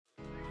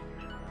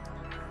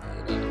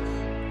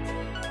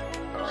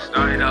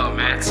Start it up,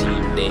 man.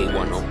 Team, they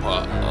want no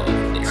part of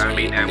this.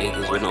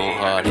 Niggas with no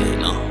heart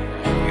enough.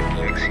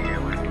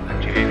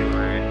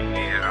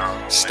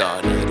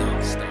 Start it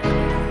up.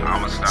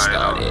 I'ma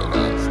start it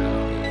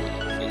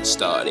up.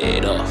 Start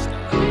it up.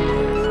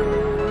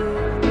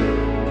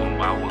 One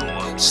by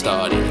one.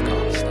 Start it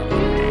up.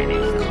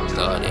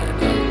 Start it up.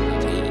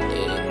 They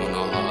want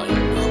no heart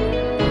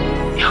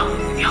enough.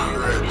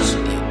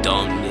 Yo.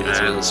 Dumb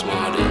niggas with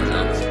smart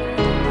enough.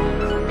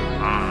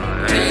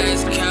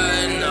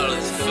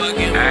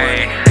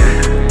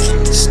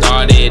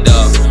 Started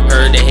up,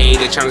 heard the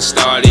hater tryna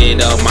start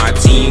it up. My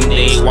team,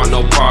 they want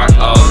no part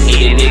of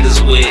hating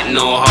niggas with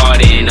no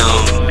heart in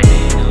them.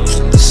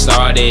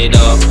 Started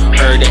up,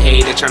 heard the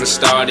hater tryna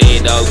start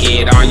it up.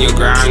 Get on your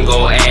grind,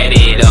 go add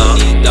it up.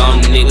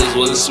 Dumb niggas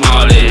wasn't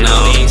smart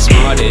enough, ain't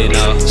smart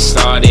enough.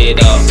 Started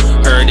up,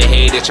 heard the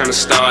hater tryna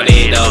start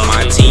it up.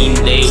 My team,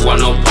 they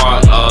want no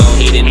part of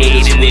hating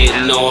niggas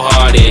with no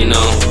heart in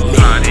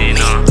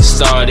them.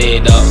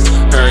 Started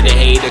up, heard the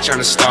hater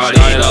tryna start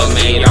it up.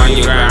 Made on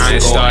your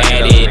grind, go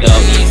add it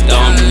up. These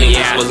dumb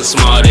niggas wasn't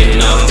smart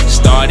enough.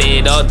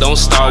 Started up, don't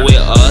start with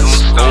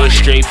us. Going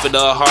straight for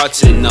the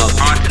hearts enough.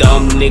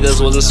 Dumb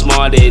niggas wasn't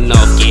smart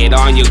enough. Get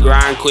on your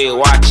grind, quit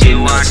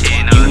watching us.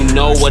 You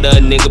know what a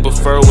nigga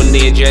prefer when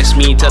they address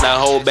me. Tell the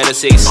hoe better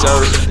say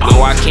sir.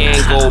 No, I can't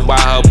go by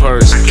her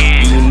purse.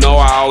 You know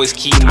I always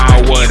keep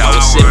my word. I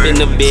was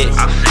sipping a bit,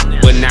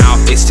 but now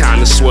it's time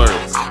to swerve.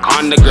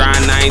 On the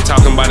grind, I ain't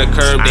talking about the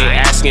curb. They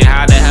asking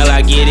how the hell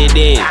I get it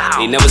in.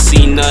 They never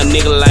seen a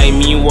nigga like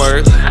me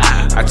work.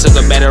 I took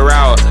a better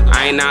route.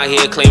 I ain't out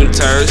here claiming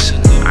turds.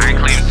 I ain't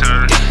claiming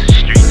turds.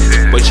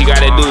 What you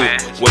gotta do,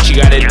 what you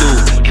gotta do.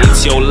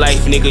 It's your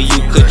life, nigga,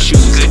 you could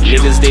choose.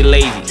 Niggas, they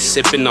lazy,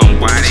 sipping on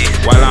booze.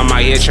 While I'm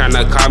out here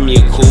tryna call me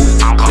a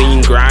coupe.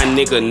 Clean grind,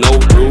 nigga, no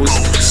bruise.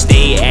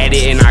 Stay at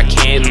it and I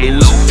can't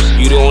lose.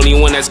 You the only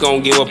one that's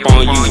gon' give up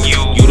on you.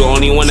 You the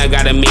only one that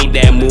gotta make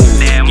that move.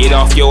 Get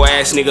off your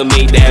ass, nigga,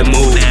 make that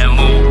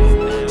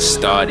move.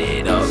 Start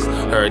it up,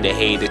 heard the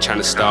hater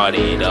tryna start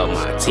it up.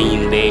 My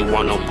team, they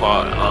want no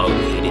part of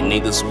it. The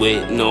niggas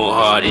with no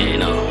heart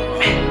enough.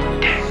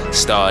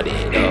 Start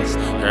it up,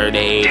 heard the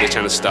hater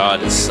tryna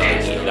start it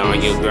up. Get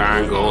on your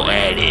grind, go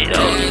add it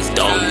up. These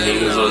dumb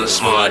niggas wasn't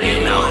smart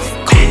enough.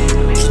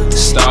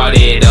 Start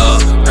it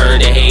up, heard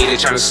the hater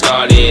tryna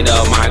start it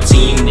up. My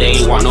team,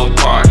 they want no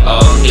part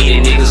of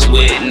hating niggas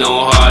with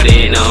no heart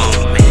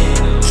enough.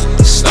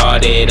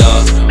 Start it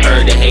up,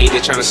 heard the hater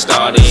tryna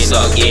start it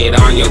up. Get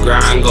on your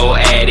grind, go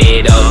add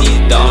it up.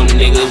 These dumb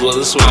niggas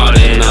wasn't smart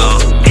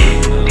enough.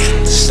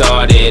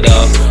 Start it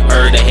up,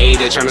 heard the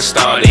hater tryna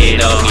start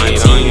it up. My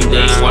team,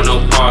 they want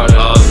no part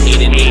of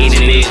hating niggas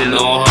with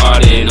no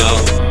heart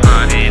enough.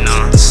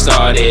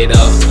 Start it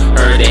up,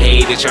 heard the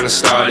hater tryna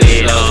start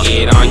it up.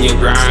 Get on your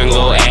grind,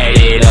 go add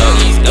it up.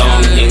 These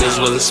dumb niggas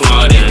wasn't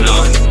smart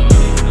enough.